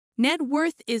Net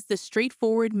worth is the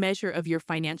straightforward measure of your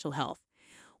financial health.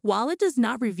 While it does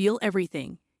not reveal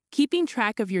everything, keeping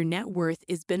track of your net worth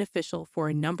is beneficial for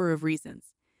a number of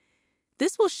reasons.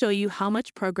 This will show you how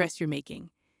much progress you're making.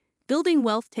 Building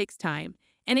wealth takes time,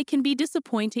 and it can be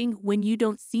disappointing when you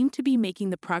don't seem to be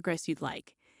making the progress you'd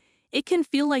like. It can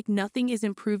feel like nothing is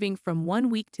improving from one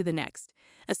week to the next,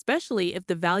 especially if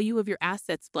the value of your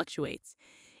assets fluctuates.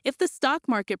 If the stock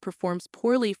market performs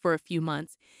poorly for a few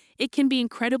months, it can be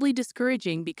incredibly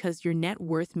discouraging because your net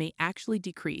worth may actually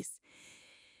decrease.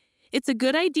 It's a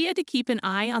good idea to keep an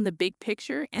eye on the big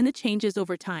picture and the changes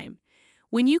over time.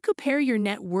 When you compare your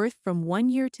net worth from one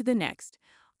year to the next,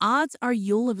 odds are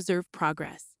you'll observe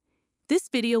progress. This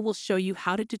video will show you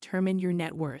how to determine your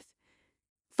net worth.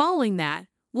 Following that,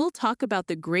 we'll talk about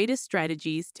the greatest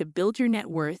strategies to build your net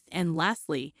worth, and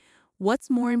lastly, what's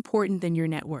more important than your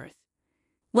net worth.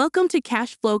 Welcome to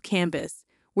Cashflow Canvas,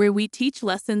 where we teach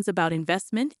lessons about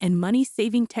investment and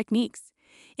money-saving techniques.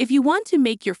 If you want to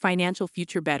make your financial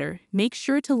future better, make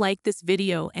sure to like this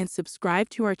video and subscribe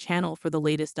to our channel for the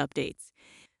latest updates.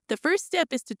 The first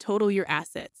step is to total your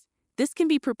assets. This can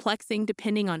be perplexing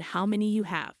depending on how many you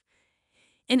have.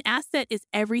 An asset is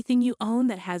everything you own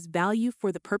that has value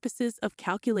for the purposes of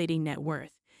calculating net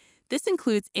worth. This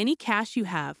includes any cash you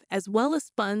have, as well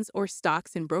as funds or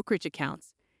stocks in brokerage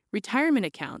accounts, retirement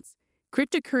accounts,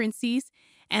 cryptocurrencies,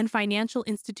 and financial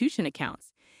institution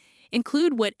accounts.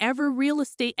 Include whatever real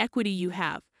estate equity you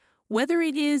have, whether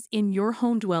it is in your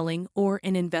home dwelling or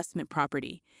an investment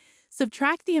property.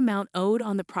 Subtract the amount owed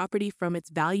on the property from its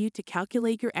value to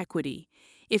calculate your equity.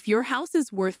 If your house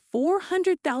is worth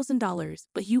 $400,000,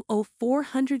 but you owe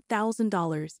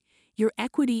 $400,000, your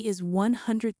equity is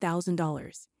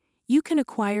 $100,000. You can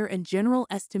acquire a general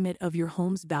estimate of your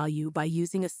home's value by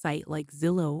using a site like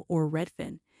Zillow or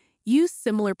Redfin. Use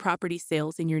similar property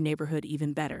sales in your neighborhood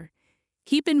even better.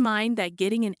 Keep in mind that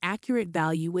getting an accurate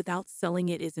value without selling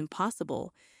it is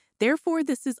impossible. Therefore,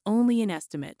 this is only an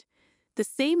estimate. The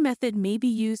same method may be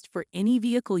used for any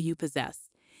vehicle you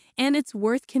possess, and its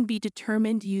worth can be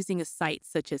determined using a site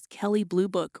such as Kelley Blue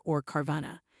Book or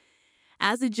Carvana.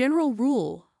 As a general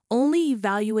rule, only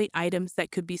evaluate items that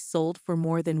could be sold for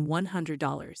more than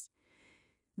 $100.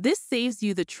 This saves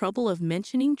you the trouble of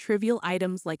mentioning trivial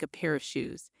items like a pair of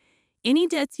shoes. Any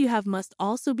debts you have must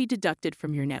also be deducted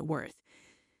from your net worth.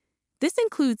 This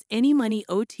includes any money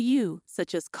owed to you,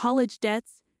 such as college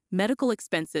debts, medical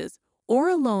expenses, or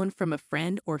a loan from a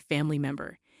friend or family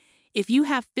member. If you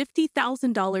have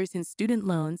 $50,000 in student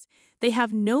loans, they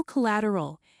have no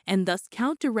collateral and thus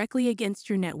count directly against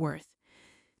your net worth.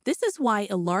 This is why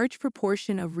a large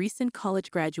proportion of recent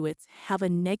college graduates have a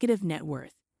negative net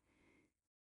worth.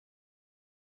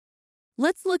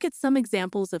 Let's look at some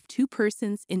examples of two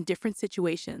persons in different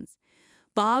situations.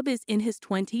 Bob is in his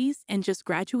 20s and just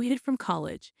graduated from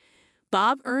college.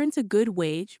 Bob earns a good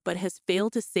wage but has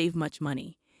failed to save much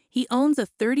money. He owns a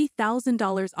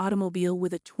 $30,000 automobile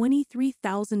with a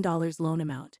 $23,000 loan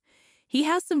amount. He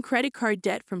has some credit card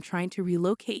debt from trying to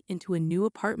relocate into a new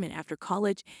apartment after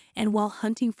college and while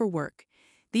hunting for work.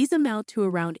 These amount to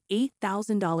around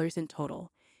 $8,000 in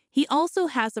total. He also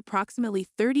has approximately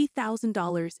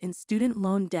 $30,000 in student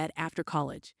loan debt after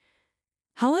college.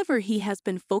 However, he has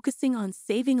been focusing on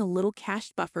saving a little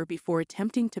cash buffer before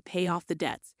attempting to pay off the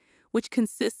debts, which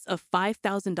consists of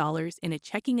 $5,000 in a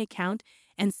checking account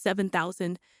and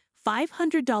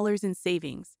 $7,500 in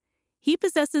savings. He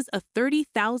possesses a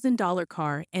 $30,000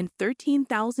 car and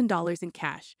 $13,000 in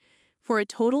cash, for a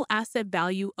total asset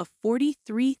value of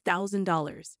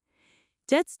 $43,000.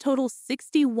 Debts total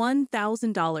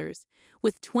 $61,000,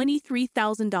 with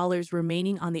 $23,000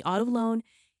 remaining on the auto loan,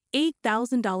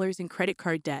 $8,000 in credit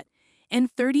card debt,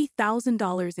 and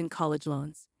 $30,000 in college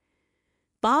loans.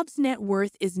 Bob's net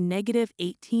worth is negative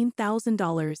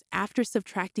 $18,000 after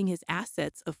subtracting his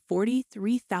assets of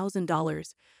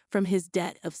 $43,000 from his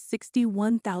debt of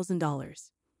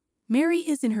 $61,000. Mary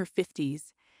is in her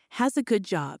 50s, has a good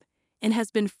job, and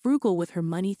has been frugal with her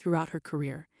money throughout her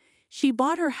career. She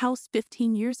bought her house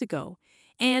 15 years ago,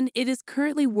 and it is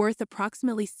currently worth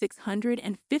approximately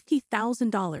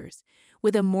 $650,000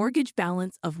 with a mortgage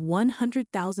balance of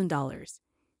 $100,000.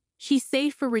 She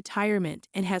saved for retirement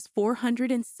and has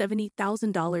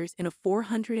 $470,000 in a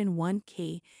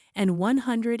 401k and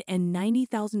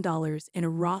 $190,000 in a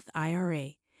Roth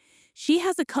IRA. She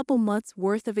has a couple months'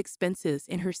 worth of expenses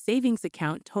in her savings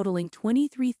account totaling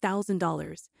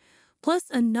 $23,000,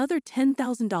 plus another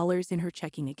 $10,000 in her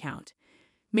checking account.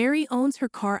 Mary owns her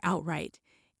car outright,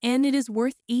 and it is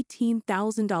worth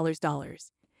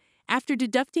 $18,000. After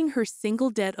deducting her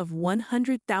single debt of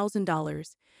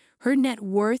 $100,000, Her net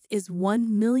worth is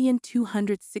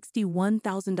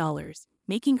 $1,261,000,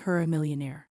 making her a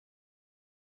millionaire.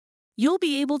 You'll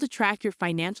be able to track your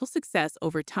financial success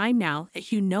over time now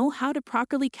that you know how to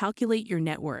properly calculate your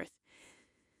net worth.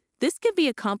 This can be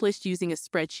accomplished using a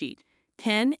spreadsheet,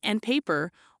 pen and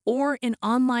paper, or an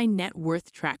online net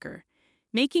worth tracker.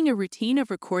 Making a routine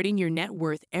of recording your net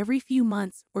worth every few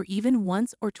months or even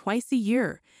once or twice a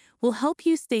year will help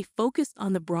you stay focused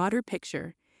on the broader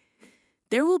picture.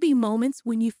 There will be moments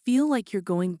when you feel like you're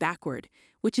going backward,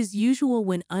 which is usual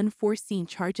when unforeseen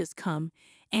charges come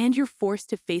and you're forced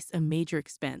to face a major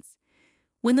expense.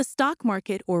 When the stock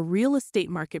market or real estate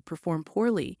market perform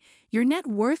poorly, your net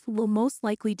worth will most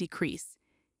likely decrease.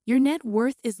 Your net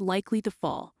worth is likely to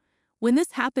fall. When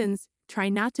this happens, try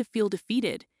not to feel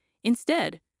defeated.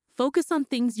 Instead, focus on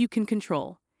things you can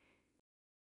control.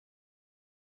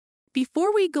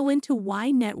 Before we go into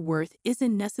why net worth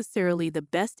isn't necessarily the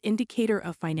best indicator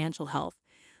of financial health,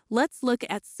 let's look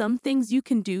at some things you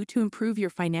can do to improve your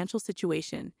financial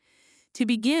situation. To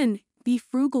begin, be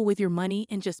frugal with your money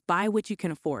and just buy what you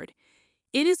can afford.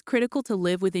 It is critical to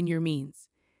live within your means.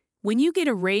 When you get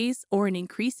a raise or an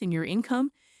increase in your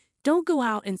income, don't go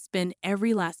out and spend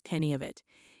every last penny of it.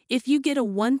 If you get a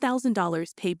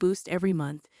 $1,000 pay boost every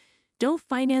month, don't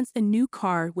finance a new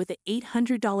car with an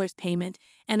 $800 payment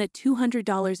and a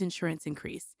 $200 insurance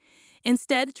increase.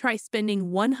 Instead, try spending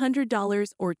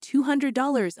 $100 or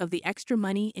 $200 of the extra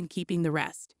money and keeping the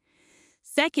rest.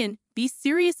 Second, be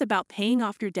serious about paying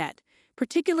off your debt,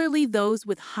 particularly those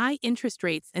with high interest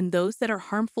rates and those that are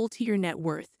harmful to your net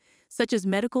worth, such as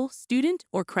medical, student,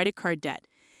 or credit card debt.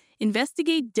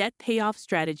 Investigate debt payoff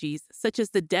strategies such as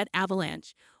the debt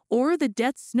avalanche or the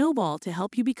debt snowball to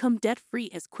help you become debt-free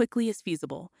as quickly as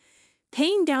feasible.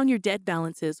 Paying down your debt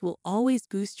balances will always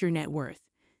boost your net worth.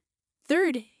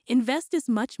 Third, invest as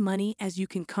much money as you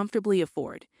can comfortably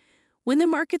afford. When the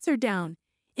markets are down,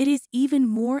 it is even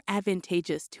more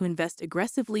advantageous to invest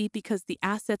aggressively because the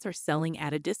assets are selling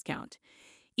at a discount.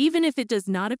 Even if it does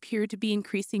not appear to be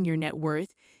increasing your net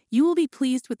worth, you will be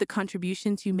pleased with the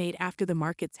contributions you made after the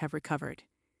markets have recovered.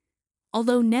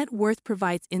 Although net worth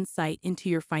provides insight into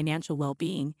your financial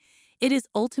well-being, it is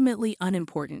ultimately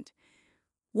unimportant.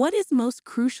 What is most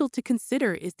crucial to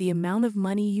consider is the amount of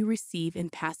money you receive in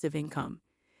passive income.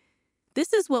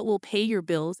 This is what will pay your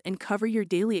bills and cover your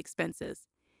daily expenses.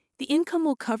 The income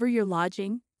will cover your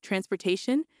lodging,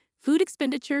 transportation, food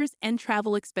expenditures, and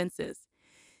travel expenses.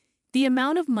 The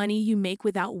amount of money you make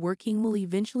without working will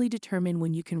eventually determine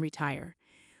when you can retire.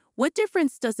 What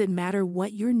difference does it matter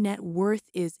what your net worth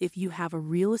is if you have a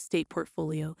real estate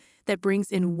portfolio that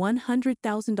brings in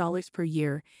 $100,000 per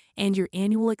year and your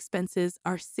annual expenses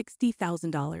are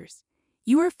 $60,000?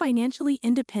 You are financially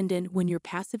independent when your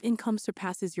passive income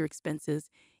surpasses your expenses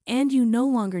and you no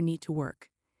longer need to work.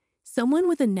 Someone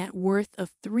with a net worth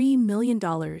of $3 million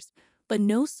but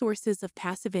no sources of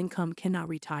passive income cannot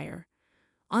retire.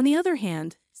 On the other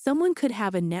hand, someone could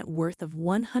have a net worth of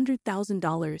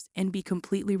 $100,000 and be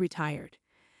completely retired.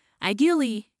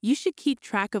 Ideally, you should keep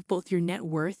track of both your net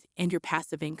worth and your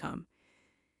passive income.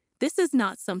 This is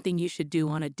not something you should do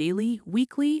on a daily,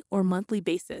 weekly, or monthly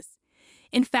basis.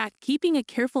 In fact, keeping a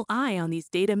careful eye on these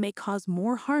data may cause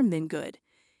more harm than good.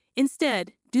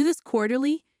 Instead, do this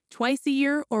quarterly, twice a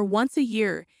year, or once a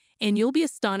year, and you'll be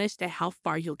astonished at how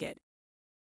far you'll get.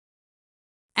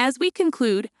 As we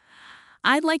conclude,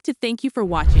 I'd like to thank you for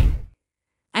watching.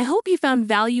 I hope you found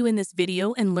value in this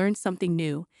video and learned something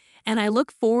new, and I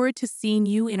look forward to seeing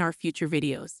you in our future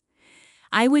videos.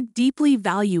 I would deeply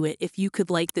value it if you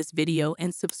could like this video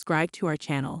and subscribe to our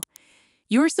channel.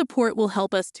 Your support will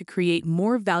help us to create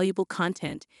more valuable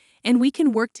content, and we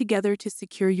can work together to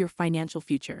secure your financial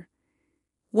future.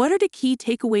 What are the key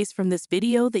takeaways from this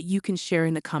video that you can share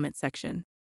in the comment section?